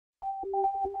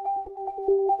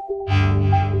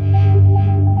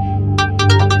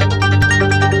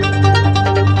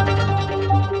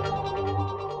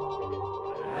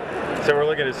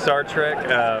is Star Trek,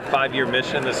 5-year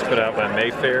mission. This is put out by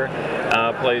Mayfair.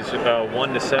 Plays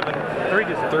 1 to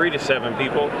 7, 3 to 7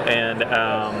 people, and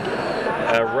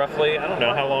roughly, I don't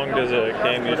know, how long does a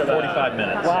game use? 45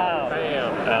 minutes. Wow.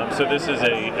 So this is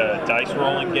a dice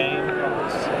rolling game,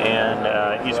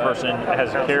 and each person has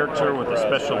a character with a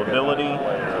special ability.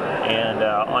 And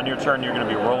on your turn, you're going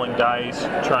to be rolling dice,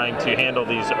 trying to handle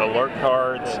these alert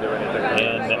cards,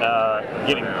 and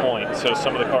getting points. So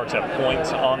some of the cards have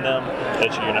points on them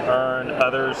that you're going to earn.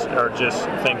 Others are just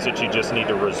things that you just need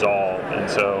to resolve. And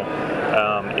so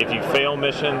if you fail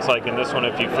missions, like in this one,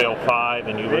 if you fail 5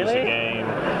 and you lose the game,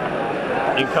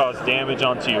 you cause damage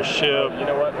onto your ship.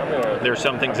 There's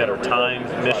some things that are timed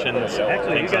missions,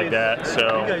 things like that.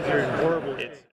 So